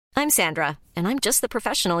I'm Sandra, and I'm just the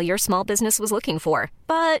professional your small business was looking for.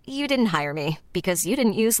 But you didn't hire me because you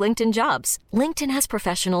didn't use LinkedIn Jobs. LinkedIn has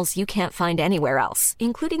professionals you can't find anywhere else,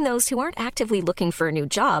 including those who aren't actively looking for a new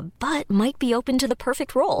job, but might be open to the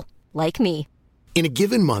perfect role, like me. In a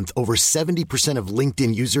given month, over 70% of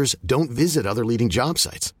LinkedIn users don't visit other leading job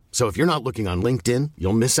sites. So if you're not looking on LinkedIn,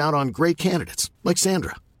 you'll miss out on great candidates like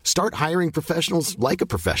Sandra. Start hiring professionals like a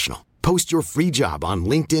professional. Post your free job on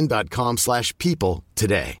linkedin.com/people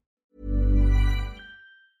today.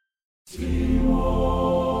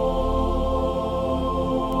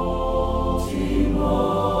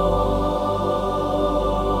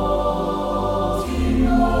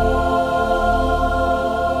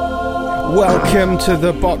 Welcome to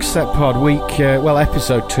the Box Set Pod week,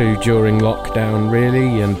 episode 2 during lockdown,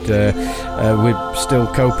 really, and we're still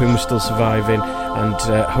coping, we're still surviving, and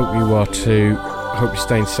hope you are too. Hope you're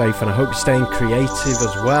staying safe, and I hope you're staying creative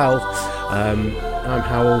as well. I'm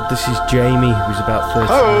Howell, this is Jamie, who's about 30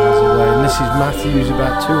 miles away, and this is Matthew, who's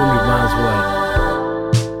about 200 miles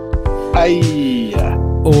away. Hey!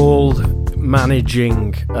 All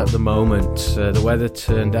managing at the moment. The weather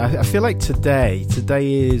turned. I feel like today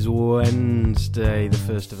is Wednesday, the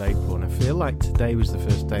 1st of April, and I feel like today was the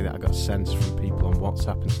first day that I got a sense from people on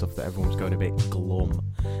WhatsApp and stuff that everyone's going a bit glum.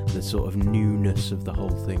 The sort of newness of the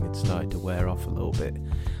whole thing had started to wear off a little bit,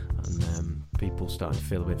 and people starting to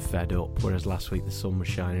feel a bit fed up, whereas last week the sun was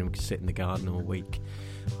shining and we could sit in the garden all week.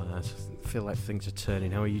 I feel like things are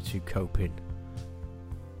turning. How are you two coping?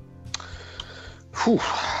 Whew.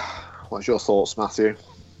 What's your thoughts, Matthew?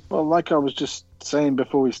 Well, like I was just saying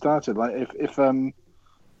before we started, like if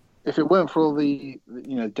it weren't for all the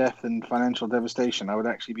death and financial devastation, I would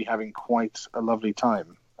actually be having quite a lovely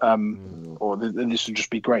time. Or this would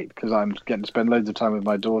just be great because I'm getting to spend loads of time with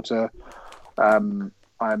my daughter. I'm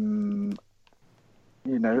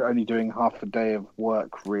only doing half a day of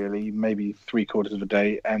work, really, maybe 3/4 of a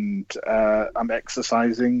day, and I'm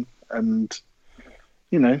exercising and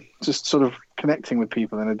just sort of connecting with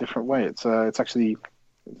people in a different way. It's actually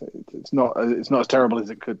it's not as terrible as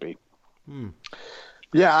it could be.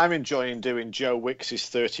 Yeah, I'm enjoying doing Joe Wicks's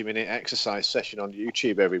 30-minute exercise session on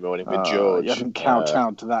YouTube every morning with George. You haven't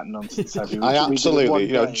kowtowed to that nonsense, have you? I absolutely.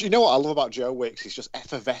 Do you know what I love about Joe Wicks? He's just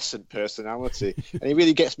effervescent personality, and he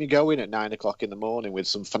really gets me going at 9 o'clock in the morning with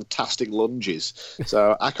some fantastic lunges.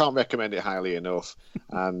 So I can't recommend it highly enough.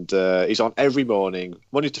 And he's on every morning,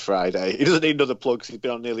 Monday to Friday. He doesn't need another plug because he's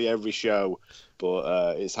been on nearly every show,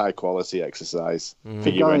 but it's high quality exercise for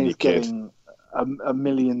you and your kid. A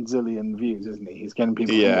million zillion views, isn't he? He's getting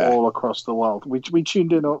people from all across the world. We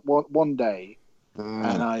tuned in one day,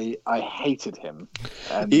 and I hated him.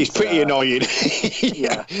 And, he's pretty annoying.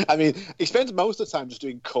 Yeah. I mean, he spends most of the time just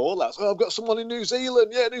doing call-outs. Oh, I've got someone in New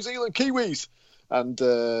Zealand. Yeah, New Zealand Kiwis. And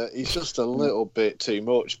he's just a little bit too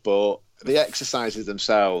much, but the exercises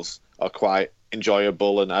themselves are quite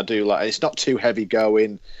enjoyable, and I do like it's not too heavy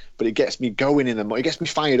going, but it gets me going in the morning. It gets me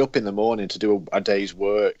fired up in the morning to do a day's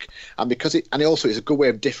work, and because it's a good way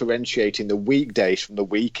of differentiating the weekdays from the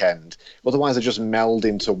weekend. Otherwise, I just meld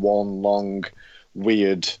into one long,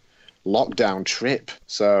 weird lockdown trip.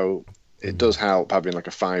 So it does help having like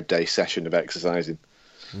a 5-day session of exercising.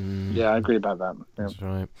 Yeah, I agree about that. Yeah. That's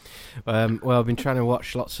right. Well, I've been trying to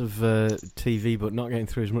watch lots of TV, but not getting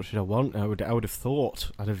through as much as I want. I would have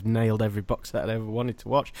thought I'd have nailed every box set I'd ever wanted to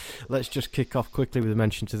watch. Let's just kick off quickly with a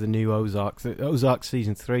mention to the new Ozark. The Ozark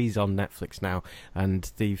season 3 is on Netflix now, and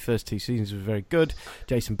the first 2 seasons were very good.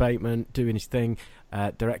 Jason Bateman doing his thing,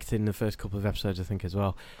 directing the first couple of episodes, I think, as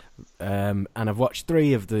well. And I've watched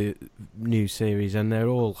 3 of the new series, and they're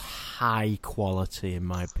all high quality, in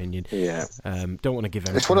my opinion. Yeah. Don't want to give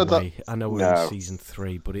anything away. I know we're in season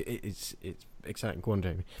 3, but it's exciting. Go on,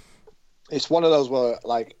 Jamie. It's one of those where,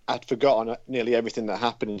 like, I'd forgotten nearly everything that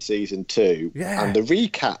happened in season 2. Yeah. And the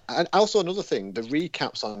recap, and also another thing, the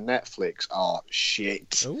recaps on Netflix are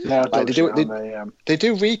shit. Yeah, like, they do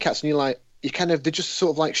recaps, and you're like, they just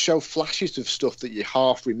sort of like show flashes of stuff that you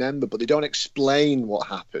half remember, but they don't explain what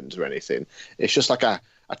happened or anything. It's just like a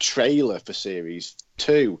trailer for series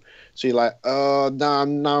 2. So you're like, oh, now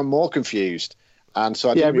I'm more confused. And so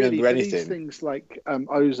I didn't remember anything. These things like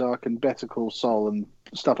Ozark and Better Call Saul and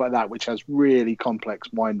stuff like that, which has really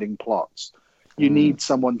complex, winding plots, you need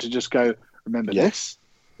someone to just go, remember this?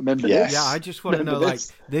 Remember this? Yeah, I just want to know, like,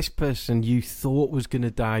 this person you thought was going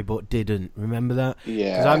to die but didn't. Remember that?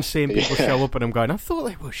 Yeah. Because I'm seeing people show up and I'm going, I thought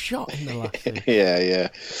they were shot in the last thing.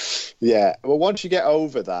 Yeah. Well, once you get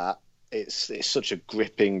over that, it's such a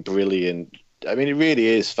gripping, brilliant... I mean, it really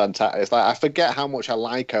is fantastic. It's like I forget how much I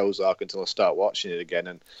like Ozark until I start watching it again.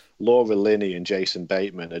 And Laura Linney and Jason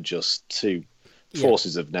Bateman are just two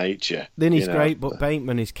forces of nature. Then he's great, but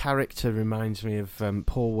Bateman, his character reminds me of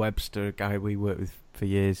Paul Webster, a guy we worked with for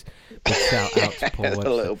years. Big shout out to Paul Webster.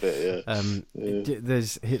 A little bit,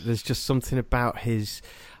 There's just something about his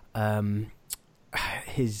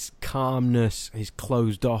calmness, his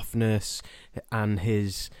closed offness, and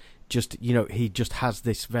his he just has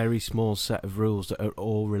this very small set of rules that are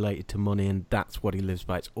all related to money, and that's what he lives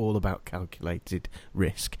by. It's all about calculated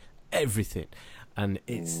risk, everything. And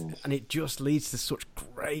it just leads to such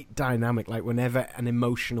great dynamic. Like whenever an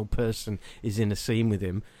emotional person is in a scene with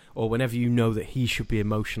him, or whenever you know that he should be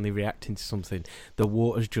emotionally reacting to something, the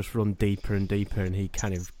waters just run deeper and deeper, and he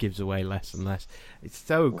kind of gives away less and less. It's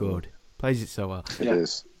so good. Plays it so well. It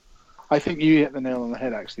is. I think you hit the nail on the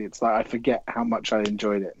head, actually. It's like I forget how much I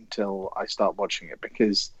enjoyed it until I start watching it,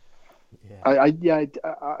 because I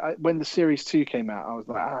when the series 2 came out, I was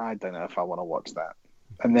like, I don't know if I want to watch that.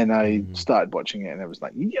 And then I started watching it, and it was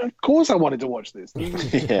like, yeah, of course I wanted to watch this.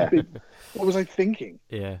 What was I thinking?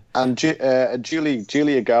 Yeah. And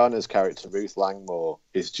Julia Garner's character, Ruth Langmore,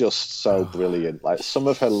 is just so brilliant. Like, some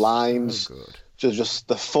of her lines, just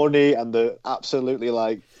the funny and the absolutely,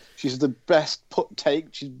 like, she's the best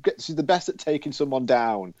she's the best at taking someone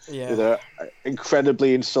down with her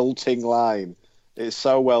incredibly insulting line. It's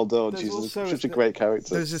so well done. She's such a great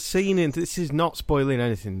character. There's a scene this is not spoiling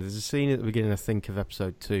anything. There's a scene at the beginning, I think, of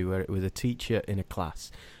episode 2 where it was a teacher in a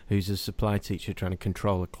class who's a supply teacher trying to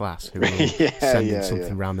control a class who are sending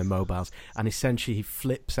something around their mobiles, and essentially he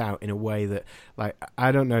flips out in a way that, like,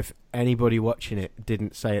 I don't know if anybody watching it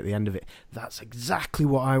didn't say at the end of it, that's exactly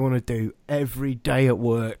what I want to do every day at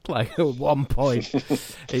work. Like, at one point,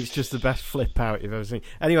 it's just the best flip out you've ever seen.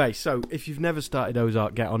 Anyway, so if you've never started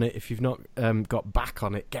Ozark, get on it. If you've not got back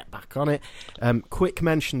on it, get back on it. Quick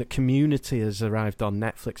mention that Community has arrived on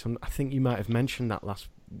Netflix. I think you might have mentioned that last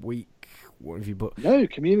week. What have you booked? No,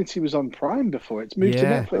 Community was on Prime before. It's moved to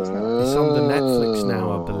Netflix now. It's on the Netflix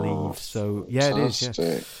now, I believe. So it is.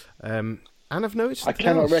 Yeah. And I've noticed. I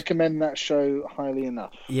cannot recommend that show highly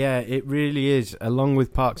enough. Yeah, it really is. Along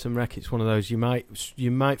with Parks and Rec, it's one of those you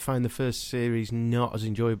might find the first series not as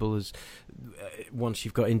enjoyable as once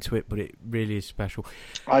you've got into it, but it really is special.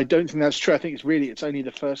 I don't think that's true. I think it's only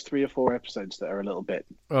the first 3 or 4 episodes that are a little bit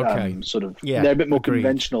they're a bit more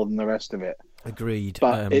conventional than the rest of it. Agreed.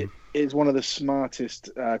 But it is one of the smartest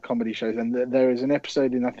comedy shows, and there is an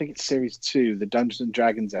episode in, I think it's series 2, the Dungeons and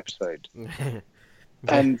Dragons episode.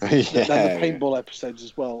 And the paintball episodes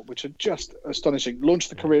as well, which are just astonishing. Launched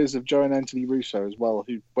the careers of Joe and Anthony Russo as well,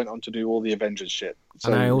 who went on to do all the Avengers shit.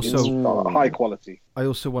 So and I also high quality. I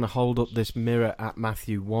also want to hold up this mirror at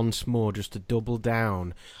Matthew once more, just to double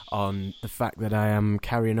down on the fact that I am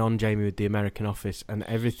carrying on, Jamie, with The American Office, and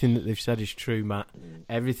everything that they've said is true, Matt.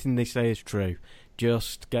 Everything they say is true.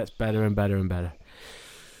 Just gets better and better and better.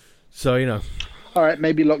 So, you know. All right,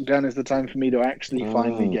 maybe lockdown is the time for me to actually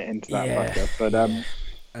finally get into that fucker.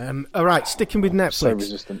 But all right, sticking with Netflix. So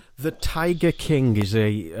resistant. The Tiger King is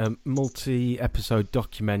a multi-episode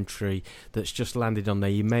documentary that's just landed on there.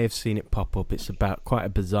 You may have seen it pop up. It's about quite a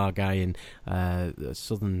bizarre guy in the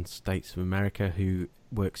southern states of America who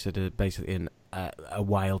works at basically a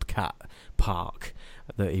wildcat park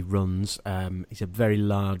that he runs. He's a very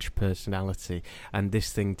large personality, and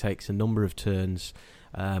this thing takes a number of turns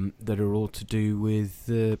that are all to do with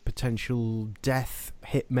potential death,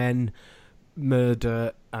 hitmen,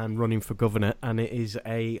 murder, and running for governor. And it is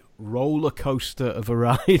a roller coaster of a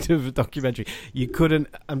ride of a documentary. You couldn't,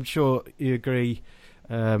 I'm sure you agree,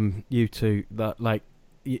 you two, that like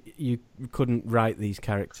you couldn't write these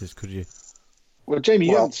characters, could you? Well, Jamie,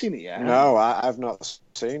 you haven't seen it yet. No, I've not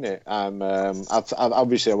seen it. I'm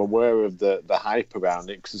obviously I'm aware of the hype around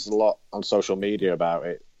it because there's a lot on social media about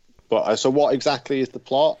it. But so what exactly is the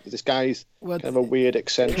plot? This guy's kind of a weird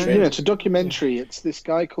eccentric. Yeah, it's a documentary. It's this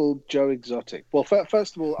guy called Joe Exotic. Well,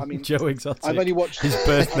 first of all, I mean, Joe Exotic. I've only watched his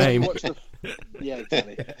birth name. Yeah,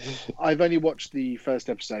 exactly. I've only watched the first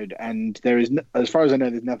episode, and there is, as far as I know,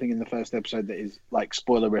 there's nothing in the first episode that is like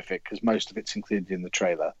spoilerific because most of it's included in the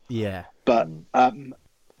trailer. Yeah. But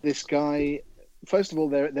this guy, first of all,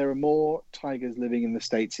 there are more tigers living in the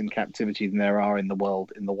States in captivity than there are in the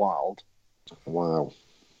world in the wild. Wow.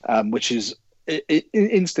 Which is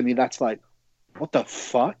instantly that's like, what the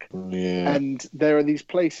fuck? Yeah. And there are these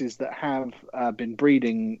places that have been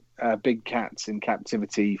breeding big cats in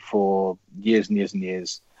captivity for years and years and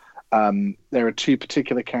years. There are 2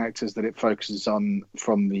 particular characters that it focuses on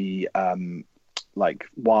from the like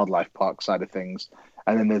wildlife park side of things,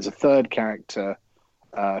 and then there's a third character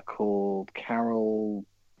called Carol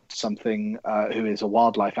something, who is a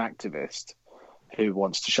wildlife activist who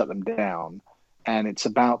wants to shut them down. And it's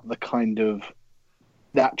about the kind of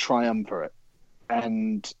that triumvirate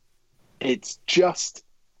and it's just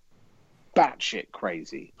batshit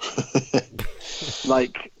crazy.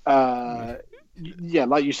 Like,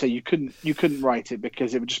 like you say, you couldn't write it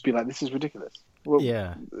because it would just be like, this is ridiculous. Well,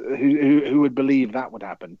 Yeah. Who would believe that would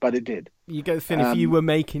happen? But it did. You go thin. If you were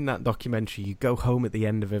making that documentary, you go home at the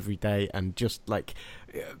end of every day and just like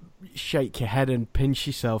shake your head and pinch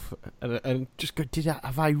yourself and just go,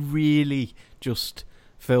 have I really just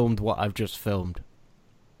filmed what I've just filmed?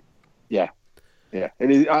 Yeah. It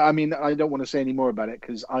is. I mean, I don't want to say any more about it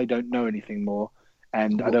because I don't know anything more,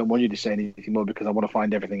 and I don't want you to say anything more because I want to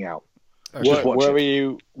find everything out. Where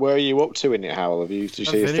are you up to in it, Howell? Did you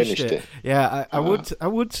say you finished it? Yeah, I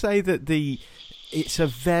would say that it's a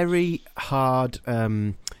very hard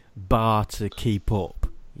bar to keep up.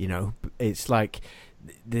 You know, it's like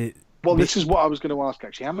this is what I was going to ask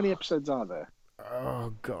actually. How many episodes are there?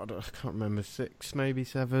 Oh God, I can't remember. 6, maybe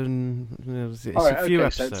 7. It's a few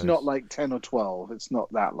episodes. So episodes. it's not like 10 or 12. It's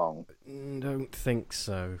not that long. Don't think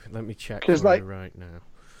so. Let me check right now.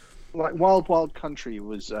 Like Wild Wild Country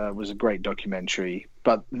was a great documentary,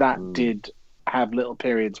 but that did have little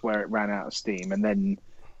periods where it ran out of steam, and then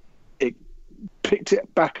it picked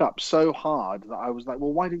it back up so hard that I was like,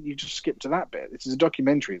 well, why didn't you just skip to that bit? This is a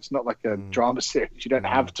documentary. It's not like a drama series. You don't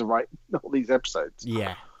have to write all these episodes.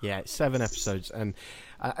 Yeah, it's 7 episodes, and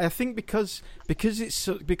I think because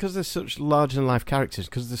there's such larger than life characters,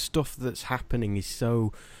 because the stuff that's happening is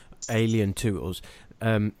so alien to us.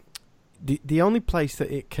 The only place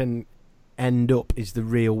that it can end up is the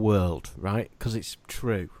real world, right? Because it's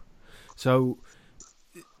true. So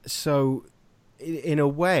in a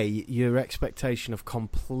way, your expectation of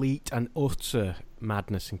complete and utter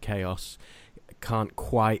madness and chaos can't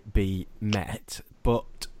quite be met.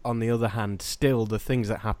 But on the other hand, still the things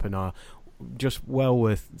that happen are just well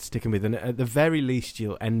worth sticking with. And at the very least,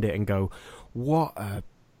 you'll end it and go, "What a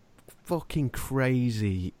fucking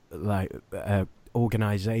crazy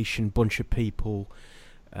organisation, bunch of people,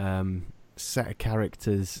 set of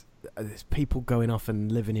characters." There's people going off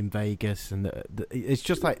and living in Vegas, and it's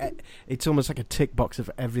just like, it's almost like a tick box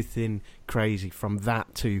of everything crazy, from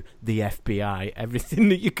that to the FBI. Everything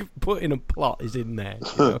that you could put in a plot is in there.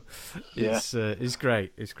 You know? It's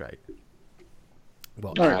great. It's great.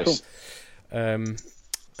 Well, nice. Cool.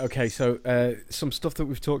 Okay, so some stuff that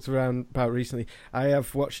we've talked about recently. I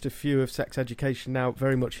have watched a few of Sex Education now.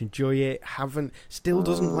 Very much enjoy it. It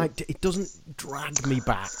doesn't drag me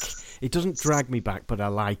back. It doesn't drag me back, but I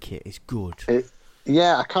like it. It's good.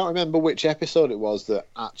 I can't remember which episode it was that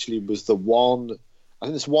actually was the one. I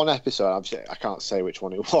think there's one episode. Obviously, I can't say which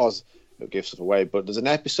one it was. It'll give stuff away. But there's an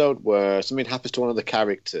episode where something happens to one of the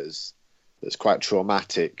characters that's quite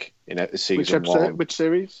traumatic in season which episode? 1. Which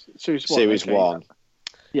series? Series 1. Series 1.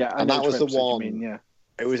 Yeah, and that was the one. You mean, yeah.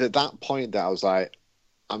 It was at that point that I was like,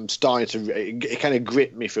 I'm starting to. It kind of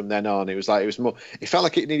gripped me from then on. It was like, it was more. It felt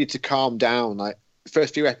like it needed to calm down. Like the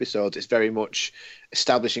first few episodes, it's very much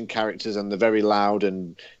establishing characters, and they're very loud,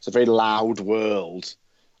 and it's a very loud world,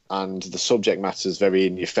 and the subject matter is very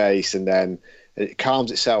in your face, and then it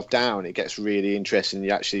calms itself down. It gets really interesting.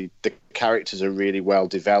 The characters are really well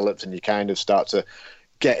developed, and you kind of start to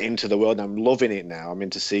get into the world. And I'm loving it now. I'm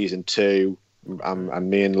into season 2.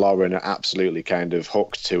 And me and Lauren are absolutely kind of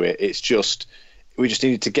hooked to it. It's just, we just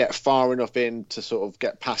needed to get far enough in to sort of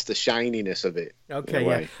get past the shininess of it. Okay,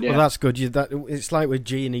 yeah. Well, that's good. It's like we're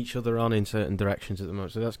G'ing each other on in certain directions at the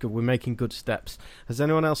moment, so that's good. We're making good steps. Has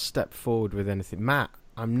anyone else stepped forward with anything? Matt,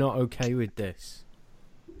 I'm not okay with this.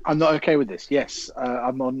 I'm not okay with this. Yes,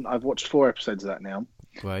 I've watched 4 episodes of that now.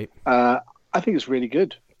 Right. I think it's really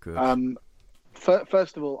good. Good.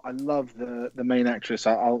 First of all, I love the main actress.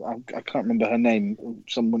 I can't remember her name.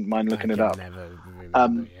 Someone wouldn't mind looking it up. Never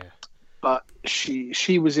remember, But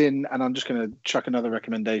she was in, and I'm just going to chuck another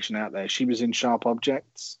recommendation out there. She was in Sharp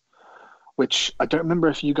Objects, which I don't remember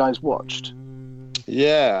if you guys watched.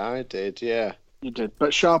 Yeah, I did. Yeah, you did.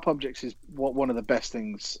 But Sharp Objects is one of the best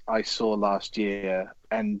things I saw last year,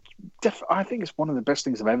 and I think it's one of the best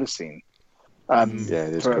things I've ever seen. It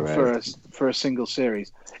is for a single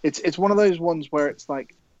series. It's one of those ones where it's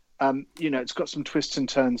like, it's got some twists and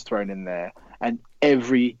turns thrown in there, and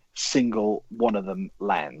every single one of them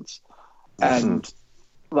lands. And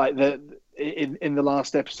like in the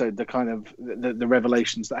last episode, the kind of the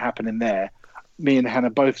revelations that happen in there, me and Hannah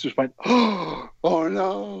both just went, oh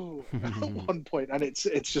no, at one point, and it's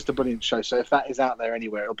just a brilliant show. So if that is out there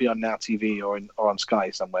anywhere, it'll be on Now TV or on Sky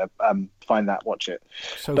somewhere. Find that, watch it.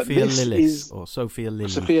 Sophia Lillis. Sophia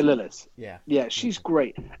Lillis. Yeah, she's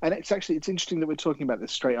great, and it's interesting that we're talking about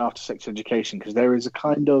this straight after Sex Education, because there is a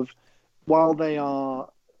kind of, while they are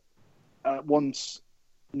once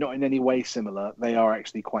not in any way similar, they are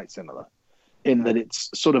actually quite similar. in that it's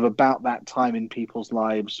sort of about that time in people's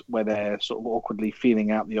lives where they're sort of awkwardly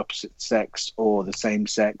feeling out the opposite sex or the same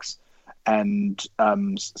sex, and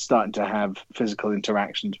starting to have physical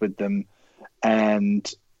interactions with them. And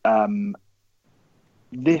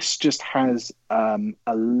this just has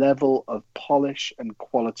a level of polish and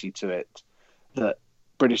quality to it that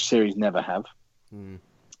British series never have,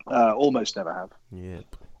 almost never have.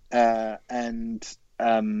 Yep. And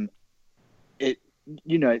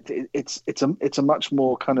it's a much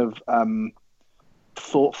more kind of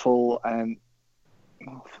thoughtful, and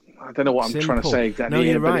I don't know what I'm trying to say exactly. No,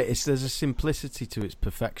 you're right. There's a simplicity to its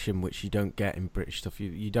perfection which you don't get in British stuff.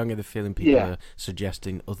 You don't get the feeling people are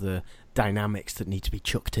suggesting other dynamics that need to be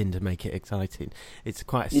chucked in to make it exciting. It's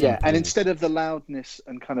quite a simple... and instead of the loudness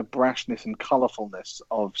and kind of brashness and colourfulness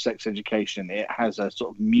of Sex Education, it has a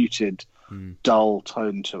sort of muted, dull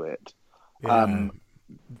tone to it. Yeah.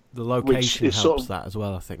 The location helps that as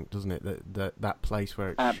well, I think, doesn't it? That place where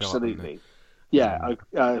it's absolutely shot.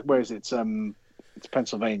 Yeah. Where is it? It's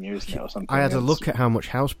Pennsylvania, isn't it, or something? I had a look at how much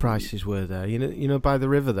house prices were there. You know, by the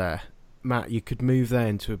river there, Matt. You could move there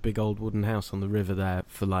into a big old wooden house on the river there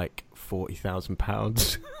for like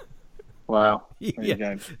 £40,000. Wow. There you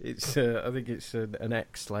go. It's I think it's an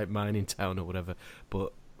ex like mining town or whatever.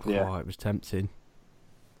 But it was tempting.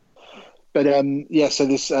 But so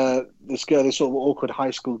this girl, this sort of awkward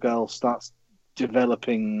high school girl, starts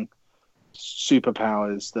developing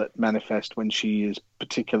superpowers that manifest when she is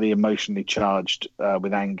particularly emotionally charged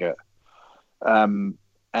with anger. I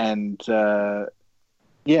think the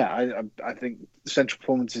central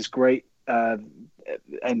performance is great,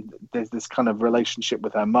 and there's this kind of relationship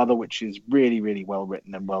with her mother, which is really, really well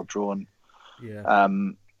written and well drawn.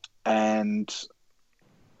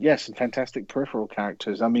 Some fantastic peripheral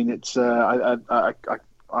characters. I mean, it's I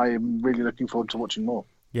am really looking forward to watching more.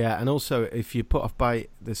 Yeah, and also if you're put off by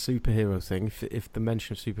the superhero thing, if the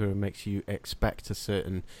mention of superhero makes you expect a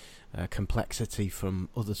certain complexity from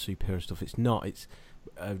other superhero stuff, it's not. It's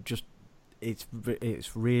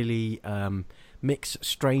really mix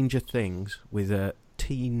Stranger Things with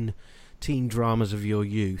teen dramas of your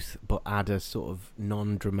youth, but add a sort of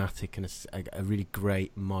non-dramatic and a really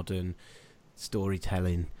great modern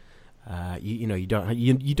storytelling. You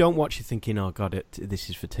don't watch it thinking, oh god, this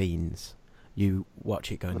is for teens. You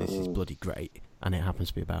watch it going, this is bloody great, and it happens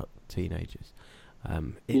to be about teenagers.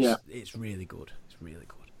 It's really good. It's really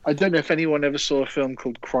good. I don't know if anyone ever saw a film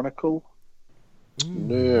called Chronicle.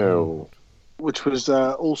 No. Which was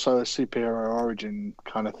also a superhero origin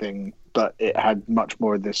kind of thing, but it had much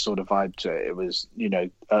more of this sort of vibe to it. It was,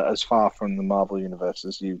 as far from the Marvel universe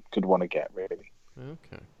as you could want to get, really.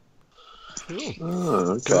 Okay. Cool.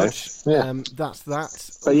 Oh, okay. Yeah. That's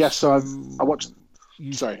that. But yeah, so I watched...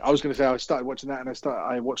 Sorry, I was going to say I started watching that, and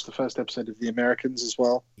I watched the first episode of The Americans as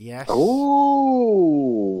well. Yes.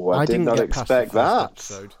 Oh, I did not expect that.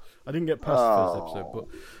 Episode. I didn't get past the first episode, but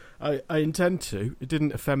I intend to. It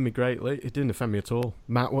didn't offend me greatly. It didn't offend me at all.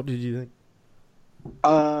 Matt, what did you think?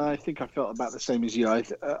 I think I felt about the same as you. I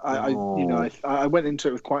went into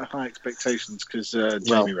it with quite high expectations because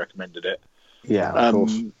Jamie recommended it. Yeah, of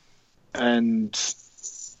course. And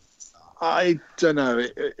I don't know.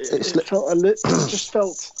 It just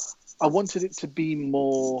felt. I wanted it to be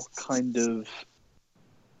more kind of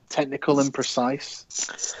technical and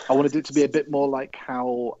precise. I wanted it to be a bit more like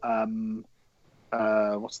how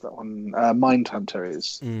what's that one? Mindhunter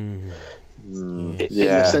is. In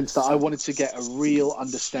the sense that I wanted to get a real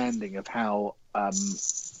understanding of how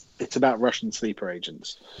it's about Russian sleeper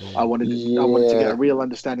agents. I wanted to get a real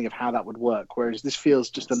understanding of how that would work. Whereas this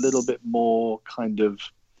feels just a little bit more kind of.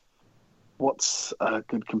 What's a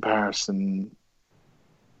good comparison?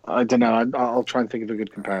 I don't know. I'll try and think of a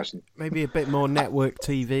good comparison. Maybe a bit more network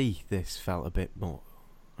TV. This felt a bit more.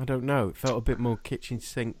 I don't know. It felt a bit more kitchen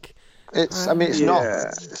sink. It's not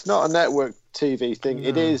a network TV thing. No.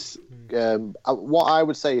 It is. What I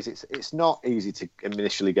would say is it's not easy to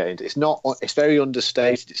initially get into. It's very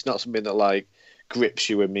understated. It's not something that like grips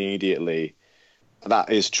you immediately.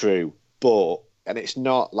 That is true, and it's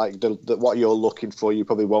not like what you're looking for. You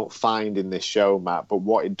probably won't find in this show, Matt. But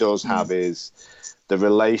what it does have is the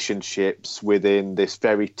relationships within this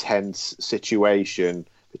very tense situation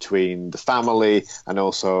between the family and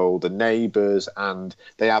also the neighbours, and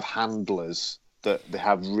they have handlers that they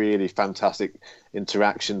have really fantastic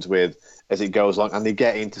interactions with as it goes along, and they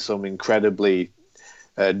get into some incredibly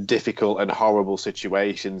difficult and horrible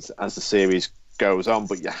situations as the series goes on.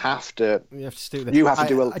 But you have to stick with it.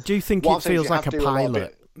 I do think it feels like a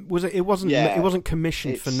pilot. It wasn't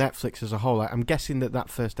commissioned for Netflix as a whole. I'm guessing that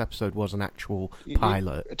first episode was an actual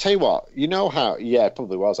pilot. Tell you what, you know how? Yeah, it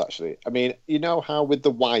probably was actually. I mean, you know how with The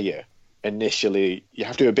Wire, initially you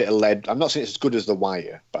have to do a bit of lead. I'm not saying it's as good as The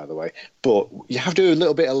Wire, by the way, but you have to do a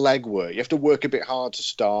little bit of legwork. You have to work a bit hard to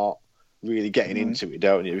start really getting into it,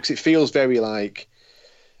 don't you? Because it feels very like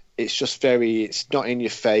it's not in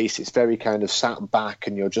your face. It's very kind of sat back,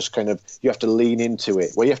 and you're just kind of, you have to lean into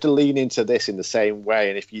it. Well, you have to lean into this in the same way,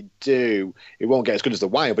 and if you do, it won't get as good as The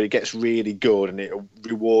Wire, but it gets really good, and it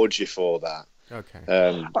rewards you for that. Okay.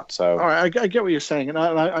 So, all right, I get what you're saying, and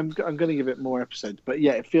I'm going to give it more episodes, but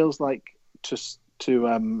yeah, it feels like to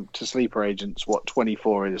sleeper agents what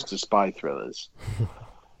 24 is to spy thrillers.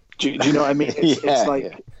 do you know what I mean? It's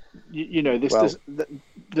like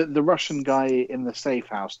the Russian guy in the safe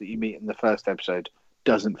house that you meet in the first episode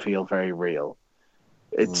doesn't feel very real.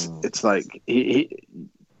 It's like he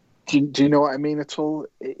do you know what I mean at all?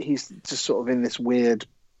 He's just sort of in this weird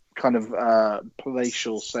kind of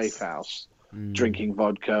palatial safe house. Drinking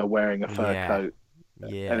vodka, wearing a fur coat.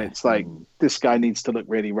 Yeah. And it's like, this guy needs to look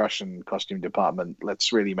really Russian, costume department.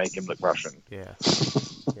 Let's really make him look Russian. Yeah.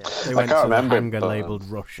 They went to the hanger labelled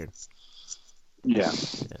Russian. Yeah.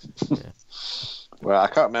 Well, I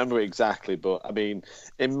can't remember exactly, but I mean,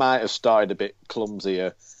 it might have started a bit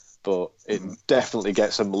clumsier, but it definitely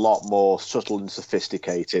gets a lot more subtle and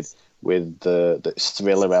sophisticated with the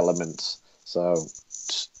thriller elements. So,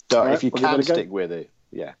 if you can stick with it,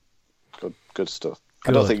 good stuff.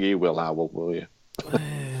 Good. I don't think you will, Howell, will you?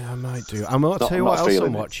 I might do. I'll tell you what else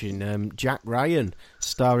I'm watching. Jack Ryan,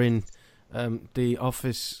 starring The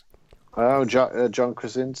Office. Oh, John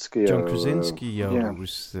Krasinski. John Krasinski.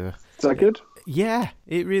 Was, is that good? Yeah,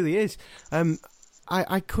 it really is.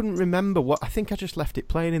 I couldn't remember what. I think I just left it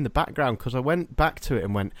playing in the background because I went back to it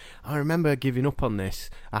and went, I remember giving up on this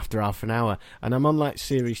after half an hour, and I'm on like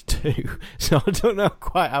series 2, so I don't know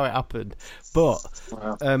quite how it happened. But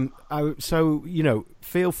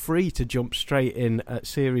feel free to jump straight in at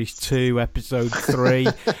series 2, episode 3.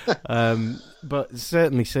 But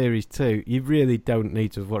certainly series 2, you really don't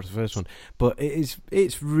need to watch the first one. But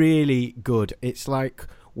it's really good. It's like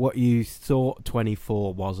what you thought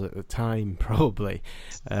 24 was at the time, probably.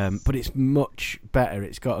 But it's much better.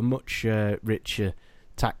 It's got a much richer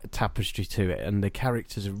tapestry to it, and the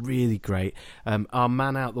characters are really great. Our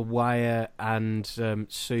man out the wire and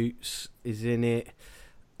Suits is in it.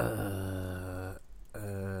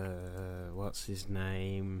 What's his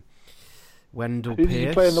name? Wendell Pierce. Who did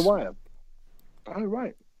he play in The Wire? Oh,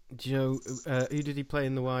 right. Joe, who did he play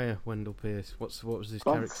in The Wire? Wendell Pierce. What was his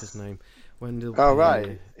character's name? Wendell. Oh,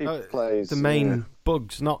 right. He plays the main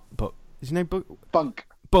Bugs, not Buck. Is his name Bunk?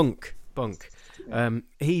 Bunk. Yeah.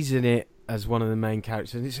 He's in it as one of the main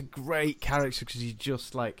characters, and it's a great character because he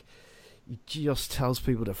just tells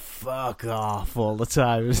people to fuck off all the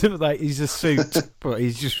time. Like, he's a suit, but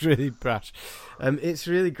he's just really brash. It's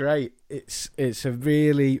really great. It's a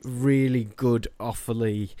really, really good,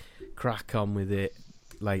 awfully crack on with it.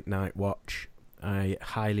 Late night watch. I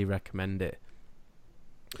highly recommend it.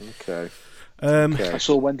 Okay. I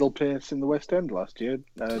saw Wendell Pierce in the West End last year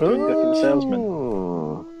doing Death of the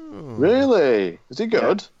Salesman. Really? Is he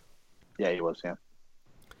good? Yeah, he was, yeah.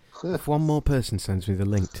 If one more person sends me the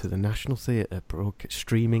link to the National Theatre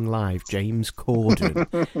streaming live James Corden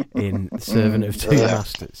in Servant of Two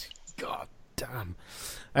Masters. God damn.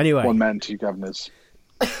 Anyway. One man, two governors.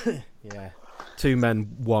 Yeah. 2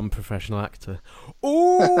 men, 1 professional actor.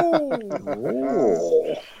 Ooh!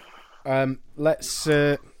 Let's...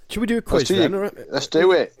 should we do a quiz then? Let's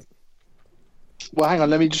do it. Well, hang on.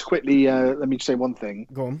 Let me just quickly say one thing.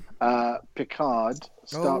 Go on. Picard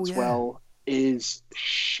starts well, is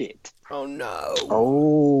shit. Oh no!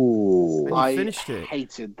 Oh, I finished it. I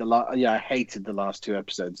hated the last 2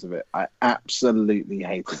 episodes of it. I absolutely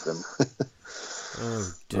hated them.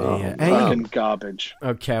 Oh dear! Fucking garbage.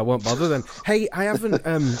 Okay, I won't bother then. Hey, I haven't.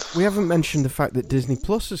 We haven't mentioned the fact that Disney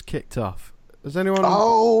Plus has kicked off. Has anyone?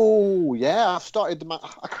 Oh yeah, I've started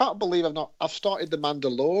I can't believe I've started the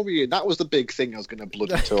Mandalorian. That was the big thing I was going to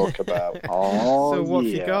bloody talk about. So what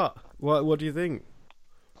have you got? What do you think?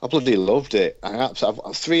 I bloody loved it. I've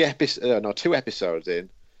 2 episodes in,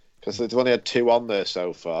 because they've only had 2 on there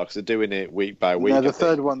so far, because they're doing it week by week. No, the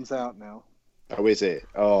third one's out now. Oh, is it?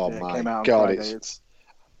 Oh yeah, my God!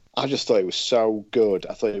 I just thought it was so good.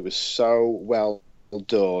 I thought it was so well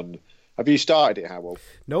done. Have you started it, Howell?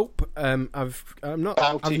 Nope. I've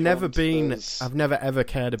never ever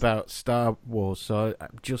cared about Star Wars, so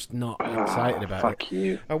I'm just not excited about it. Fuck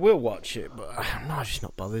you. I will watch it, but I'm just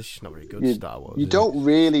not bothered. It's just not very good. Star Wars. You don't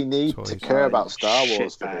really need to care about Star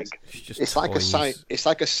Wars for this. It's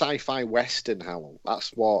like a sci-fi western, Howell.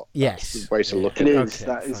 That's what. Yes. That's the way to look at it. It is.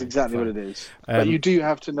 That is exactly what it is. But you do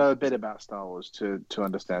have to know a bit about Star Wars to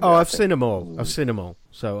understand. Oh, I've seen them all.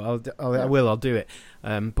 So I'll do it.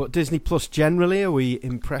 But Disney Plus, generally, are we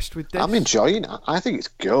impressed with this? I'm enjoying it. I think it's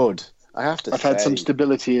good. I have to say. I've had some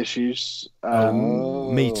stability issues.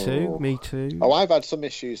 Me too. Oh, I've had some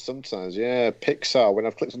issues sometimes. Yeah, Pixar. When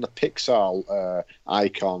I've clicked on the Pixar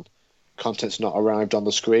icon, content's not arrived on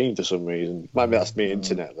the screen for some reason. Maybe that's me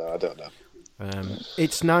internet though. I don't know.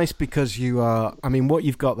 It's nice because what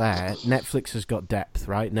you've got there, Netflix has got depth,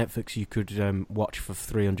 right? Netflix you could watch for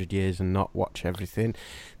 300 years and not watch everything.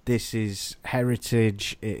 This is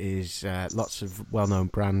heritage. It is lots of well-known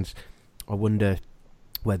brands. I wonder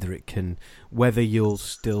whether you'll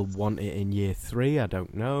still want it in year 3, I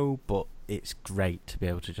don't know, but it's great to be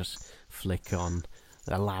able to just flick on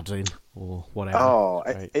Aladdin or whatever. Oh,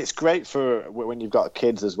 it's great for when you've got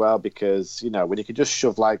kids as well, because when you can just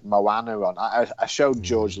shove like Moana on. I showed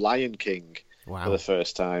George Lion King for the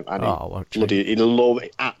first time, and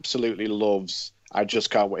he absolutely loves. I just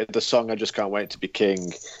can't wait. The song "I Just Can't Wait to Be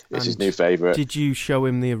King" is his new favourite. Did you show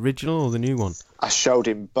him the original or the new one? I showed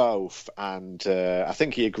him both, and I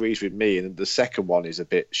think he agrees with me. And the second one is a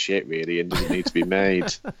bit shit, really, and doesn't need to be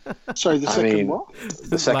made. Sorry, the second what?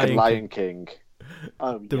 The second Lion King.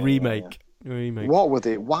 The remake. Yeah. Remake. What was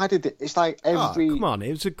it? Why did it? It's like every. Oh, come on!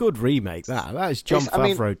 It was a good remake. That is Jon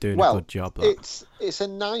Favreau doing a good job. It's a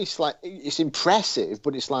nice it's impressive,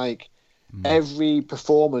 but it's like. Every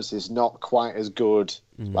performance is not quite as good.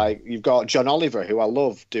 Like you've got John Oliver, who I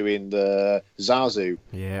love, doing the Zazu,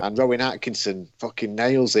 and Rowan Atkinson fucking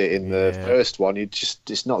nails it in the first one.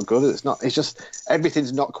 It's not good. It's just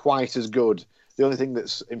everything's not quite as good. The only thing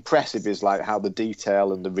that's impressive is like how the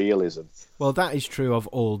detail and the realism. Well, that is true of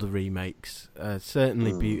all the remakes.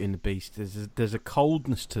 Certainly, Beauty and the Beast. There's a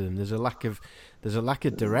coldness to them. There's a lack of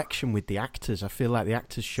direction with the actors. I feel like the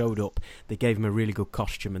actors showed up, they gave them a really good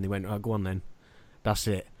costume, and they went, "Oh, go on then, that's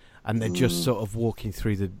it." And they're just sort of walking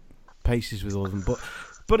through the paces with all of them.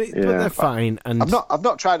 But they're fine. And I've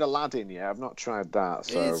not tried Aladdin yet. I've not tried that.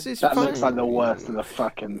 So it's that fine. looks like the worst of the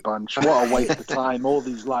fucking bunch. What a waste of time all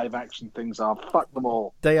these live action things are. Fuck them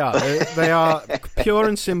all. They are. They are pure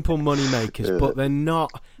and simple money makers, but they're not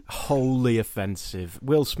wholly offensive.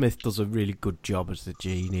 Will Smith does a really good job as the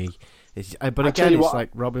genie. But again, it's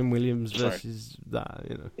like Robin Williams versus that.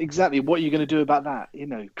 Exactly. What are you going to do about that?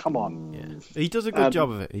 Come on. Yeah. He does a good job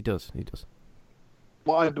of it. He does.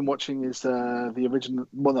 What I've been watching is the original.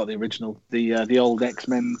 Well, not the original. The old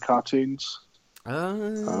X-Men cartoons.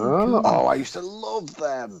 Oh, I used to love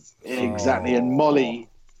them. Exactly, and Molly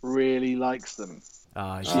really likes them. She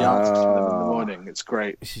asks for them in the morning. It's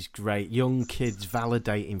great. This is great. Young kids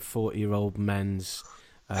validating 40-year-old men's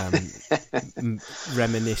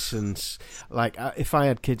reminiscence. Like, if I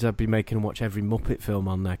had kids, I'd be making them watch every Muppet film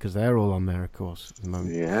on there, because they're all on there, of course, at the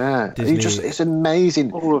moment. Yeah, Disney... it's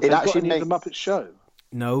amazing. It actually makes the Muppet Show.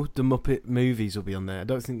 No, the Muppet movies will be on there. I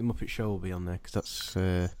don't think the Muppet Show will be on there, because that's.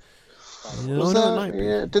 Did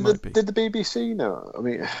the BBC know? I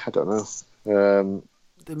mean, I don't know.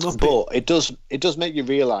 But it does make you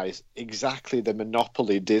realise exactly the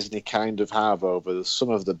monopoly Disney kind of have over some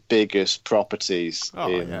of the biggest properties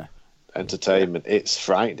in entertainment. It's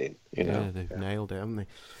frightening, Yeah, they've nailed it, haven't they?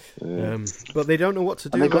 But they don't know what to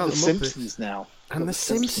do. And they've got about the Simpsons now. And the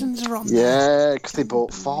Simpsons are on there. Yeah, because they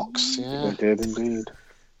bought Fox. Yeah, they did indeed.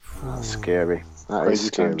 That's scary. That Crazy is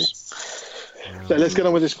scary. times. So let's get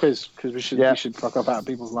on with this quiz, because we should fuck up out of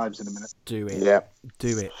people's lives in a minute. Do it. Yeah.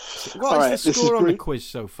 Do it. What is the score on the quiz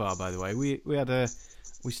so far, by the way?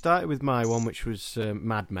 We started with my one, which was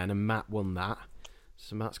Mad Men, and Matt won that.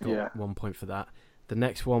 So Matt's got 1 point for that. The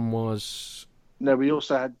next one was... No, we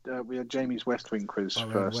also had Jamie's West Wing quiz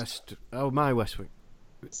first. My West Wing.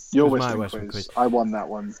 Your West Wing quiz. I won that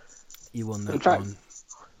one. You won that In fact, one.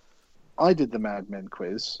 I did the Mad Men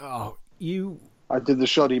quiz. Oh, you... I did the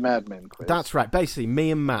shoddy Mad Men quiz. That's right. Basically,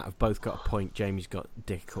 me and Matt have both got a point. Jamie's got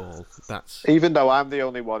dick all. That's even though I'm the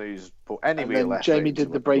only one who's put any real effort. Jamie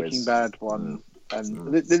did the Breaking Bad one,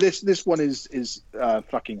 and this one is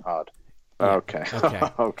fucking hard. Okay.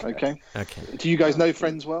 Okay. Do you guys know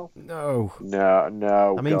Friends well? No. I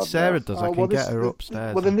mean, Sarah does. I can get her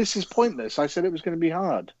upstairs. Well, then this is pointless. I said it was going to be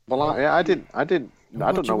hard. Well, I didn't. I don't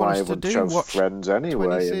know why I would chose Friends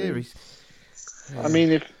anyway. Series. I mean,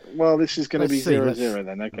 this is going to be 0-0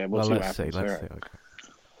 then. Okay, we'll see what happens. Let's see. Okay.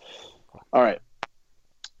 All right.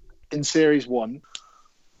 In series 1,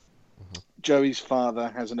 Joey's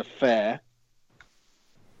father has an affair.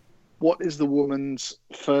 What is the woman's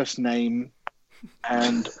first name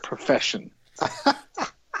and profession?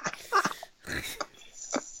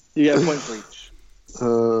 You get a point for each.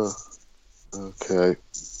 Okay.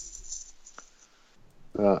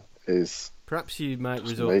 That is... Perhaps you might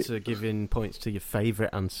resort to giving points to your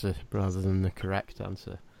favourite answer rather than the correct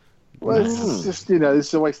answer. Well, it's just, this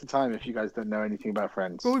is a waste of time if you guys don't know anything about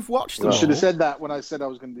Friends. Well, we've watched them You should all. have said that when I said I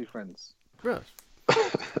was going to do Friends. Right.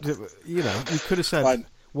 You could have said, Fine.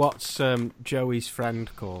 what's Joey's friend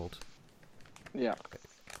called? Yeah.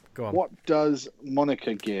 Go on. What does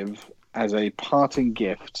Monica give as a parting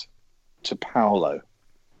gift to Paolo?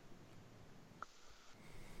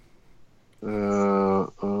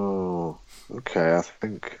 Okay, I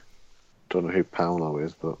think... Don't know who Paolo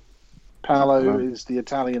is, but... Paolo is the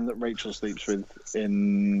Italian that Rachel sleeps with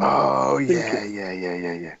in... Oh,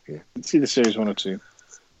 yeah. It's either series 1 or 2.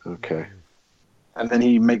 Okay. And then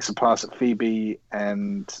he makes a pass at Phoebe,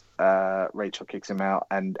 and Rachel kicks him out.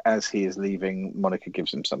 And as he is leaving, Monica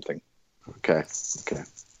gives him something. Okay.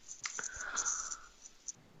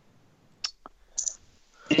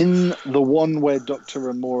 In the one where Dr.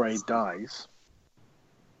 Amore dies,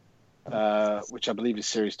 which I believe is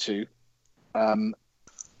series 2,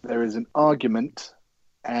 there is an argument,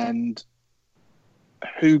 and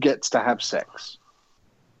who gets to have sex?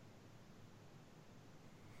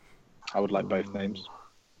 I would like both names.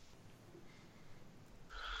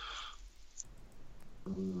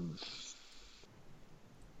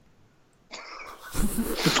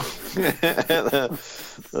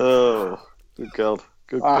 Oh, good God.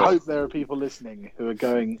 I hope there are people listening who are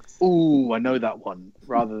going, "Ooh, I know that one,"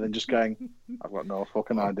 rather than just going, "I've got no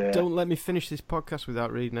fucking idea." Don't let me finish this podcast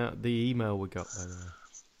without reading out the email we got, by the way.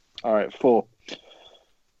 All right, 4.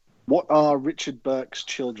 What are Richard Burke's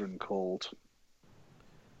children called?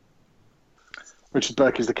 Richard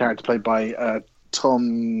Burke is the character played by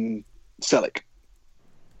Tom Selleck.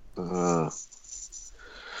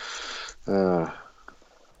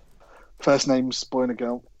 First name's boy and a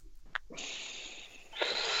girl.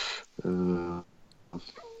 All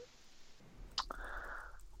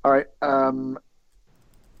right.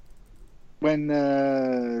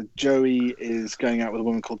 When Joey is going out with a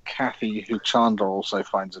woman called Kathy, who Chandler also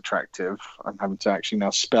finds attractive, I'm having to actually now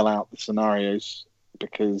spell out the scenarios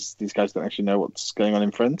because these guys don't actually know what's going on in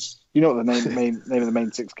Friends. You know what the name of the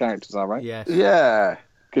main 6 characters are, right? Yes. Yeah.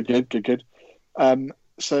 Good.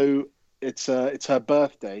 So it's her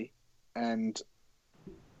birthday, and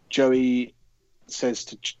Joey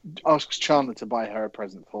asks Chandler to buy her a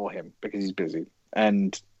present for him because he's busy,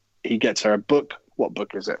 and he gets her a book. What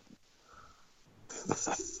book is it?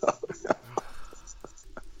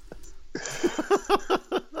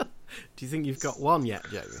 Do you think you've got one yet,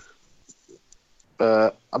 Jamie?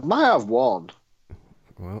 I might have one.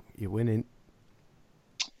 Well, you're winning.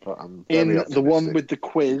 But I'm In very the one optimistic. with the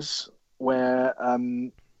quiz where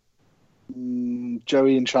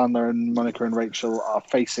Joey and Chandler and Monica and Rachel are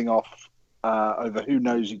facing off over who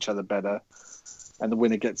knows each other better, and the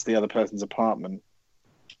winner gets the other person's apartment.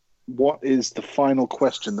 What is the final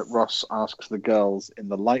question that Ross asks the girls in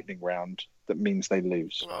the lightning round that means they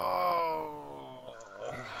lose? Oh,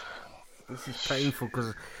 this is painful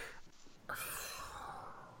because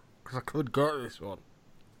I could get this one.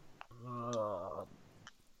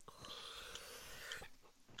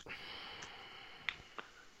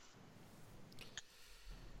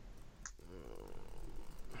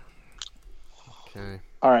 Okay.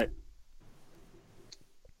 All right.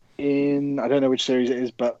 I don't know which series it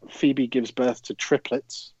is, but Phoebe gives birth to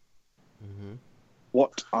triplets. Mm-hmm.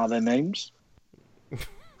 What are their names?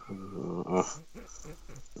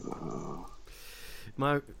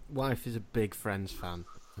 My wife is a big Friends fan,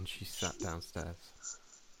 and she sat downstairs.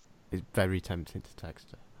 It's very tempting to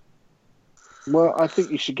text her. Well, I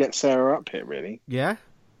think you should get Sarah up here, really. Yeah?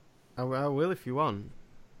 I will if you want.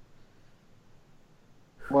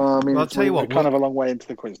 Well, I mean, Well, I'll tell you we're what, kind of a long way into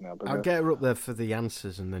the quiz now. But I'll get her up there for the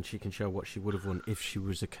answers, and then she can show what she would have won if she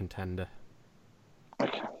was a contender.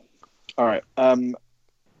 Okay. All right. Now,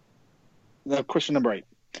 question number 8.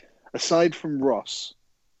 Aside from Ross,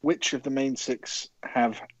 which of the main 6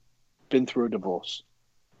 have been through a divorce?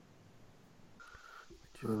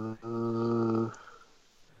 I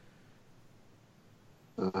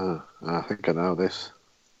think I know this.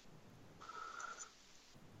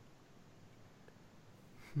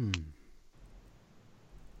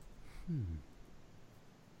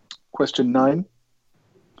 Question 9.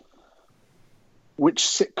 Which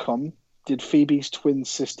sitcom did Phoebe's twin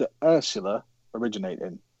sister Ursula originate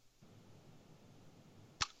in?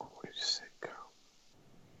 Which sitcom?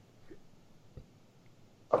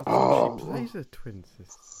 She plays a twin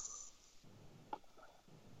sister.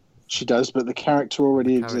 She does, but the character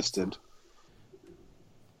already Character. existed.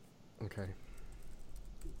 Okay.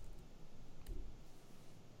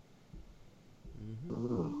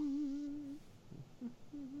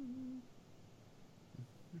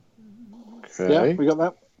 Okay. Yeah, we got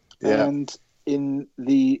that. Yeah. And in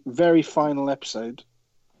the very final episode,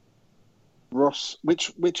 Ross,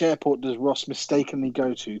 which airport does Ross mistakenly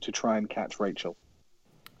go to try and catch Rachel?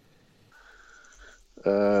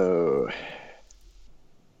 Oh.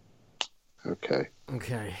 Okay.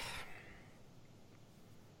 Okay.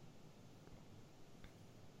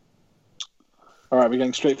 All right, we're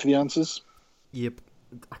going straight for the answers. Yep.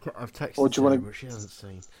 I've texted Or do you her, wanna- but she hasn't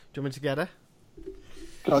seen. Do you want me to get her?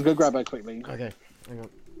 Go on, go grab her quickly. Okay. Hang on.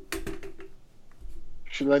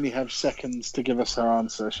 She'll only have seconds to give us her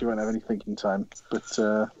answer. She won't have any thinking time. But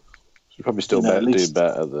You probably still at do least-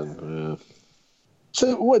 better than.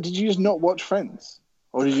 So, what did you just not watch Friends,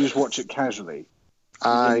 or did you just watch it casually?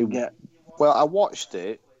 I watched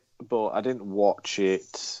it, but I didn't watch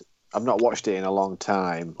it. I've not watched it in a long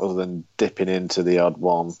time, other than dipping into the odd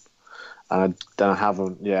one. And I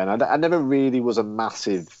haven't. Yeah, and I never really was a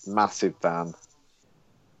massive fan.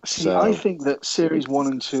 See, So- I think that series 1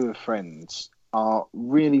 and 2 of Friends are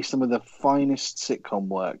really some of the finest sitcom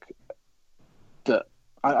work. That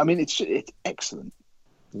I mean, it's excellent.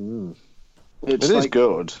 Mm. It's It is like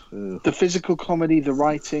good. Yeah. the physical comedy, the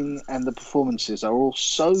writing, and the performances are all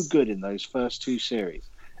so good in those first 2 series,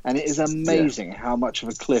 and it is amazing how much of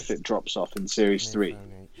a cliff it drops off in series 3.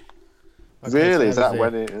 Okay, Really? so Is that was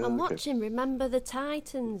when it? it? I'm okay. watching Remember the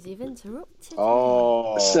Titans. You've interrupted.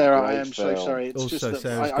 Oh, Sarah, I great am so film. sorry. It's Also, just that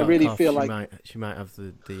Sarah's I got a really cough. feel she like she might have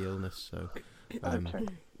the illness, so Okay.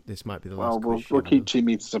 this might be the well, last quiz. we'll keep 2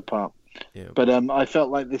 meters apart. Yeah. But I felt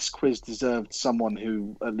like this quiz deserved someone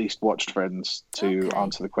who at least watched Friends to Okay.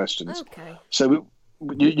 answer the questions. Okay. So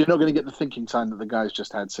you're not going to get the thinking time that the guys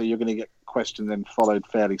just had. So you're going to get questioned then followed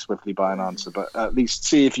fairly swiftly by an answer. But at least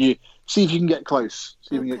see if you can get close.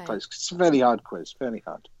 See if you can get Okay. close. 'Cause it's a fairly hard quiz. Fairly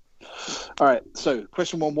hard. All right. So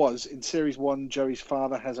question 1 was: in series 1, Joey's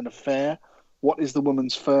father has an affair. What is the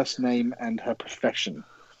woman's first name and her profession?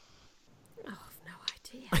 Oh, I've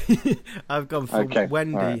no idea. I've gone for Okay,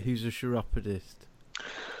 Wendy, all right. who's a chiropodist.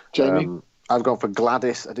 Jamie. I've gone for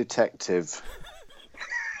Gladys, a detective.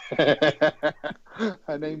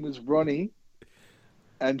 Her name was Ronnie,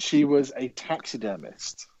 and she was a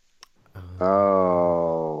taxidermist.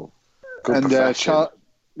 Oh, good And profession.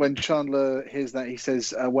 when Chandler hears that, he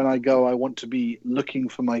says, "When I go, I want to be looking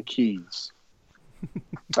for my keys."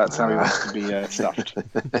 That's how he wants to be stuffed.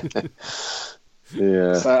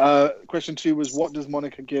 Yeah. So, question 2 was: what does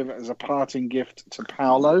Monica give as a parting gift to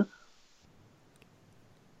Paolo?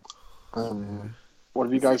 What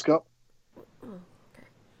have you guys got?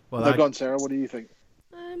 Well, No, go on, Sarah. What do you think?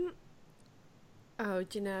 Oh,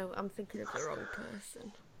 do you know, I'm thinking of the wrong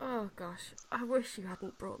person. Oh, gosh. I wish you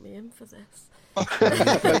hadn't brought me in for this.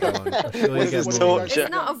 I'm sure you get What more. do you guys-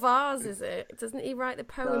 It's not a vase, is it? Doesn't he write the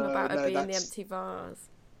poem about no, her being the that's- empty vase?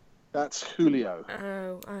 That's Julio.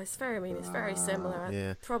 Oh, it's very, it's very similar. I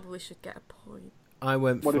yeah. probably should get a point. I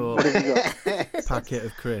went What for have you got, packet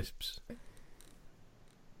of crisps.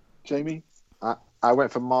 Jamie? I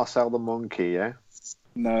went for Marcel the monkey. Yeah.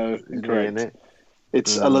 No, Is he incorrect. in it?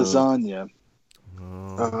 It's a lasagna.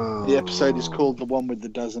 Oh. The episode is called "The One with the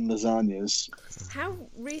Dozen Lasagnas." How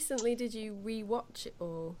recently did you rewatch it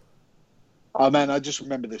all? Oh man, I just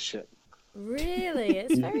remember this shit. Really?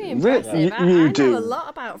 It's very Really? impressive. You I know do. a lot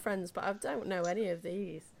about Friends, but I don't know any of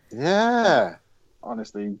these. Yeah.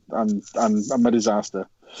 Honestly, I'm a disaster.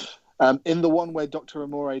 In the one where Dr.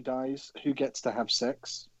 Amore dies, who gets to have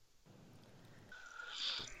sex?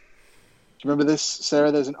 Do you remember this,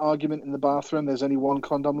 Sarah? There's an argument in the bathroom. There's only one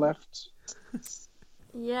condom left.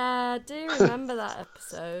 Yeah, I do remember that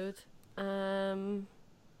episode. Well,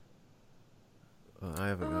 I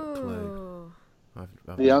haven't got a clue. Oh. I've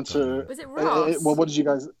The not answer. Was it Ross? Well, what did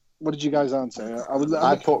you guys answer? I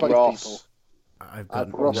put both Ross. people. I've I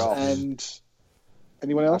got put Ross Ross. and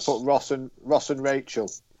anyone I else? put Ross and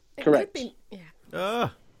Rachel. It correct. could be, yeah.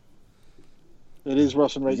 Ah, It is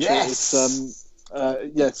Ross and Rachel. Yes.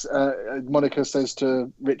 Yes. Monica says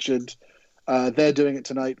to Richard, "They're doing it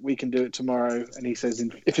tonight. We can do it tomorrow." And he says,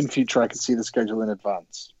 "If in future I could see the schedule in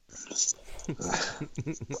advance." I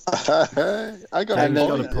got And he's then-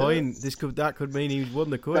 got a point. That could mean he won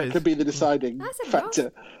the quiz. That could be the deciding That's a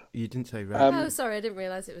factor. You didn't say right. Um, Oh, sorry, I didn't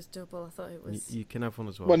realise it was double. I thought it was. You can have one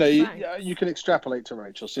as well. Well, no, Thanks. you can extrapolate to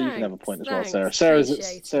Rachel, so you can have a point as well, Thanks, Sarah.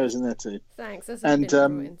 appreciate it. Sarah's in there too. Thanks, as and, I've been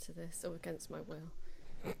um, brought into this, or against my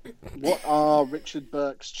will. What are Richard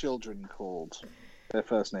Burke's children called? Their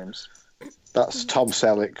first names. That's Tom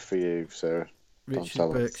Selleck for you, sir. Richard Tom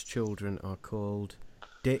Selleck. Burke's children are called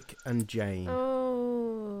Dick and Jane.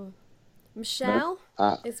 Oh, Michelle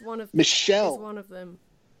is one of Michelle. Is one of them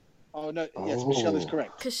Oh no! Yes, Michelle is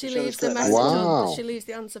correct. because she Michelle leaves is the correct. message Wow. on. She leaves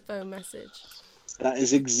the answer phone message. That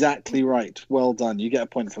is exactly right. Well done. You get a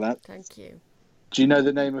point for that. Thank you. Do you know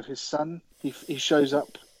the name of his son? He shows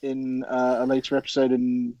up in a later episode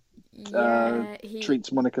and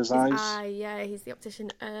treats Monica's eyes. Yeah, he's the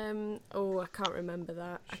optician. I can't remember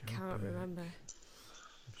that. I can't remember.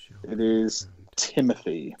 It is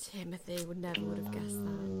Timothy. Timothy would have guessed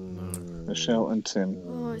that. Michelle and Tim.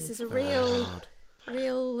 Oh, this is a real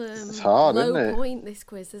it's hard, low isn't it? point, this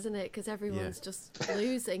quiz, isn't it? Because everyone's just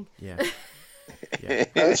losing. Yeah.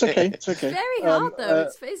 It's okay. It's okay. Very hard though.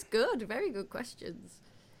 It's good. Very good questions.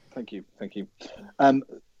 Thank you.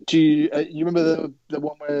 Do you remember the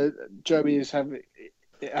one where Joey is having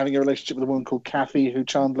a relationship with a woman called Kathy, who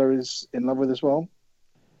Chandler is in love with as well?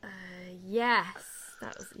 Yes,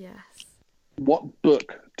 that was yes. What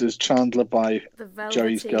book does Chandler buy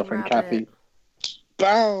Joey's girlfriend Kathy?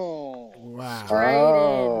 Boom! Wow.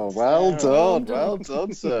 Oh, well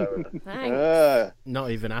done, sir. Thanks. Not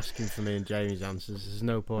even asking for me and Jamie's answers. There's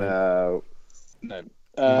no point. No.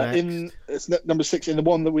 It's number 6 in the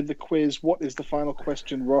one with the quiz. What is the final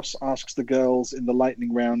question Ross asks the girls in the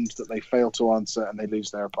lightning round that they fail to answer and they lose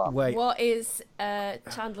their apartment? Wait. What is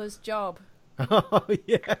Chandler's job? Oh,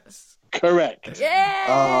 yes. Correct. Yay!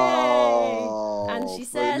 Oh, And she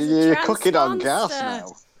says, you're cooking on gas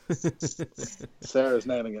now. Sarah's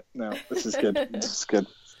nailing it. No, this is good. Great.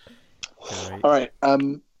 All right.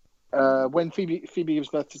 When Phoebe gives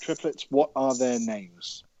birth to triplets, what are their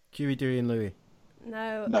names? Huey, Dewey, and Louie.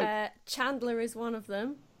 No. Chandler is one of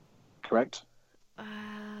them. Correct.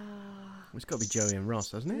 It's got to be Joey and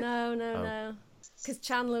Ross, hasn't it? No. Because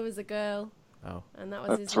Chandler was a girl. Oh. And that was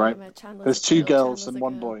That's his right. name. Chandler's There's a 2 girl, girls Chandler's and a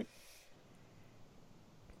 1 girl. boy.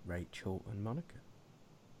 Rachel and Monica.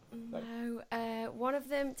 No. One of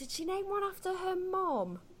them. Did she name one after her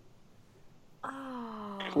mom?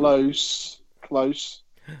 Oh. Close.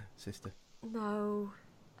 Sister. No.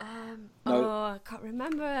 No. Oh, I can't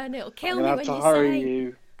remember, and it'll kill I'm me gonna when have to you hurry say.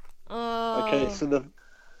 you. Oh. Okay,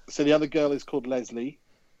 so the other girl is called Leslie,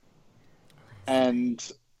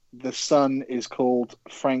 and the son is called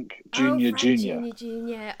Frank Jr. Jr.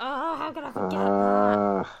 Jr. Oh, how could I forget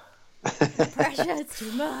that? Pressure, it's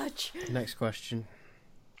too much. Next question.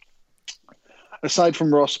 Aside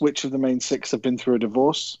from Ross, which of the main 6 have been through a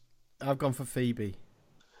divorce? I've gone for Phoebe.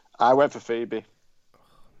 I went for Phoebe.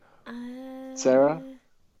 Sarah?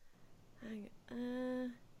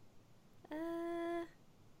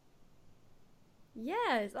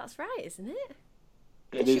 Yeah, that's right, isn't it?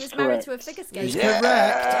 It She is was married correct. to a figure skater. It's correct.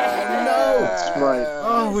 No. That's right.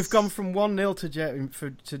 Oh, we've gone from 1-0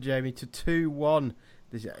 to Jamie to 2-1.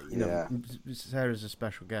 This, Sarah's a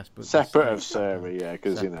special guest, but Separate of Sarah, yeah,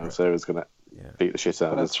 because Sarah's gonna beat the shit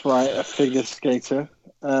out of us. That's right, a figure skater,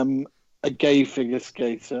 a gay figure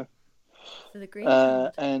skater. For the green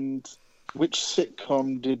card. And which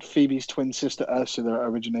sitcom did Phoebe's twin sister Ursula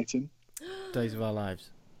originate in? Days of Our Lives.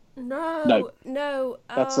 No.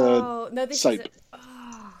 That's this soap. is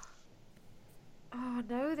I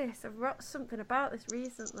know this. I've wrote something about this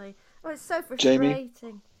recently. Oh, it's so frustrating.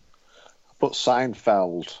 Jamie? But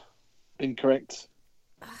Seinfeld. Incorrect.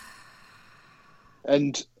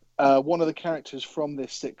 And one of the characters from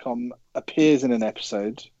this sitcom appears in an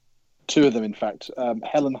episode. 2 of them, in fact.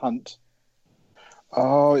 Helen Hunt.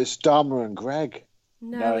 Oh, it's Dharma and Greg.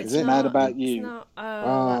 No, it's Is it not. Mad About It's You? not.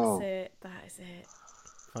 Oh. That's it. That is it.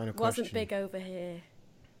 Final question. Wasn't big over here.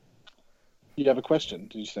 You have a question,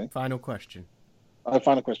 did you say? Final question.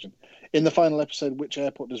 Final question. In the final episode, which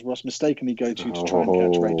airport does Ross mistakenly go to try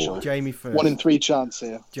and catch Rachel? Jamie first. 1 in 3 chance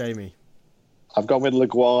here. Jamie. I've gone with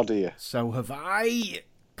LaGuardia. So have I.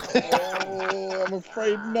 Oh, I'm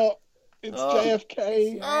afraid not. It's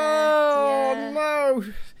JFK. Oh, no.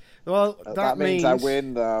 Well, that means I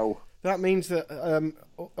win, though. That means that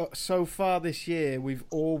so far this year, we've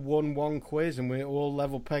all won 1 quiz and we're all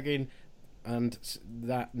level pegging. And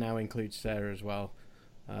that now includes Sarah as well.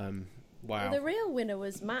 Wow. Well, the real winner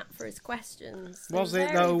was Matt for his questions. Was They're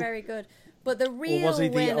it, very, though? very good. But the real was he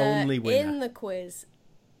the winner only winner? in the quiz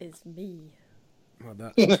is me. Well,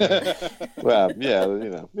 that's Well, yeah,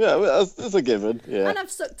 that's a given. Yeah. And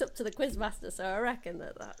I've sucked up to the quizmaster, so I reckon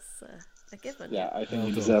that's a given. Yeah, I think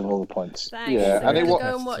you deserve all the points. Thanks. Yeah, So and we're it gonna wa-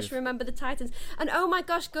 go and watch Remember the Titans. And oh my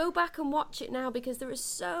gosh, go back and watch it now because there are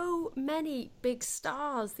so many big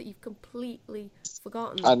stars that you've completely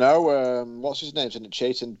forgotten. I know. What's his name? Isn't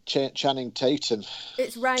it Channing Tatum?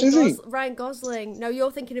 It's Ryan Gosling. No,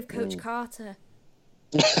 you're thinking of Coach Carter.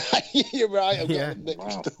 You're right. I've got Yeah. it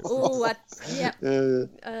mixed up. Oh, yeah.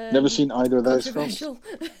 Never seen either of those films.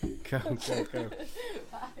 Controversial. go.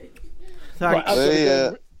 Right,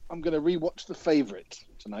 Thanks. I'm going to rewatch The Favourite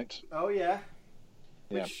tonight. Oh, yeah.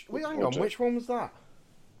 Yeah, Wait, hang on. Which one was that?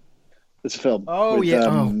 It's a film. Oh, with, yeah.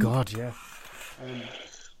 Oh, God, yeah.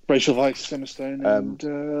 Rachel Weisz, Emma Stone, and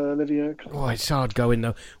Olivia. Oh, it's hard going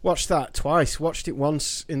though. Watched that twice. Watched it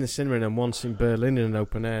once in the cinema and then once in Berlin in an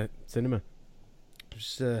open air cinema.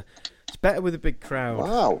 It's better with a big crowd.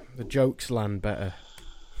 Wow. The jokes land better.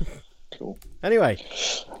 Cool. Anyway,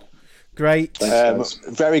 great.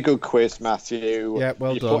 Very good quiz, Matthew. Yeah,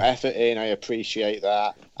 well you done. Put effort in. I appreciate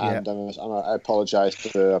that. And I apologise for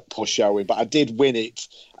the poor showing, but I did win it.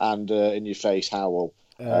 And in your face, Howell.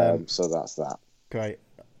 So that's that. Great.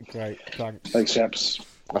 Thanks. Thanks, chaps.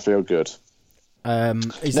 I feel good.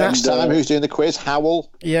 Next time, who's doing the quiz? Howell?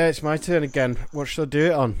 Yeah, it's my turn again. What should I do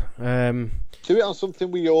it on? Do it on something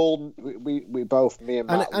we both, me and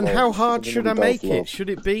Matt. And how hard should I make it? Should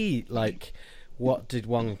it be like, what did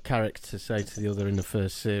one character say to the other in the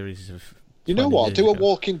first series of? You know what? Do ago? a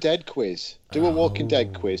Walking Dead quiz. Do a Walking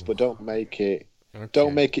Dead quiz, but don't make it. Okay.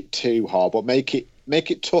 Don't make it too hard, but make it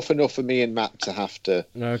tough enough for me and Matt to have to.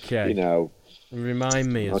 Okay. You know.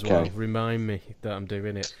 Remind me as well. Remind me that I'm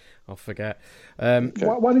doing it. I'll forget. Why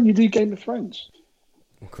didn't you do Game of Thrones?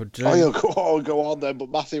 Could do. Oh, go on then.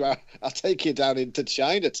 But Matthew, I'll take you down into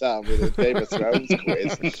Chinatown with a Game of Thrones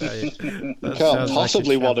quiz. Okay. You can't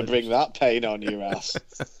possibly want to bring that pain on your ass.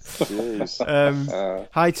 Jeez.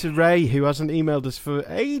 Hi to Ray, who hasn't emailed us for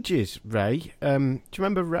ages. Ray, do you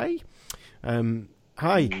remember Ray?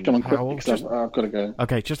 Hi. Come on, Howell. quick, I've got to go.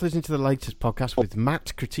 Okay, just listen to the latest podcast with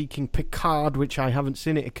Matt critiquing Picard, which I haven't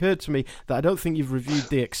seen. It occurred to me that I don't think you've reviewed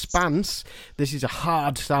The Expanse. This is a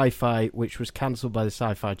hard sci-fi, which was cancelled by the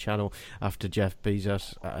Sci-Fi Channel after Jeff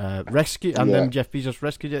Bezos rescued, and then Jeff Bezos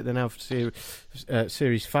rescued it. Then after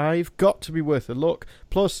Series 5, got to be worth a look.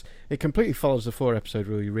 Plus, it completely follows the 4-episode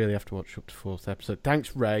rule. You really have to watch up to 4th episode.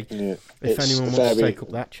 Thanks, Ray. Yeah, if anyone wants to take up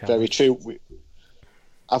that challenge. Very true.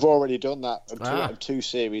 I've already done that. I'm 2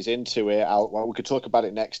 series into it. We could talk about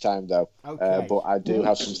it next time, though. Okay. But I do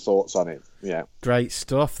have some thoughts on it. Yeah. Great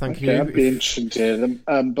stuff. Thank you. I'd be interested to hear them.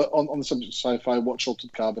 But on the subject of sci-fi, watch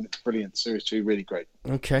Altered Carbon. It's brilliant. Series 2, really great.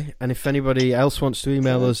 Okay. And if anybody else wants to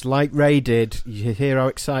email us, like Ray did, you hear how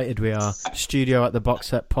excited we are.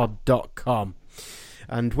 studio@theboxsetpod.com.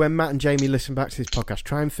 And when Matt and Jamie listen back to this podcast,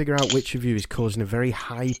 try and figure out which of you is causing a very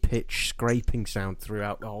high-pitched scraping sound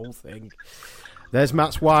throughout the whole thing. There's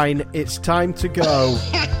Matt's wine. It's time to go.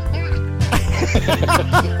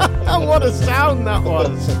 What a sound that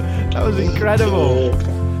was. That was incredible.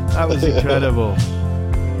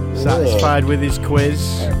 Satisfied with his quiz.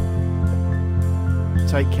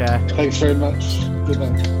 Take care. Thanks very much. Good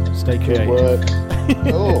night. Stay creative. Good work.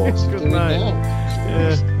 Good night.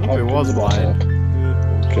 Yeah, if it was wine.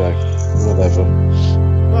 Okay, whatever.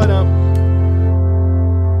 Bye now.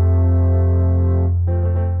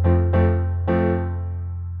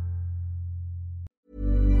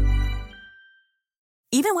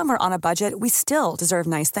 Even when we're on a budget, we still deserve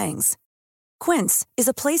nice things. Quince is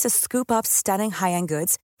a place to scoop up stunning high-end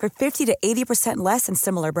goods for 50 to 80% less than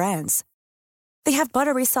similar brands. They have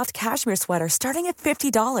buttery soft cashmere sweaters starting at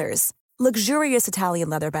 $50, luxurious Italian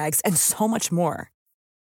leather bags, and so much more.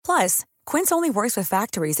 Plus, Quince only works with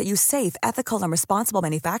factories that use safe, ethical, and responsible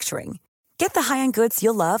manufacturing. Get the high-end goods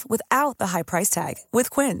you'll love without the high price tag with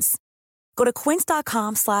Quince. Go to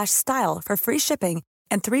quince.com/style for free shipping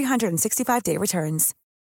and 365-day returns.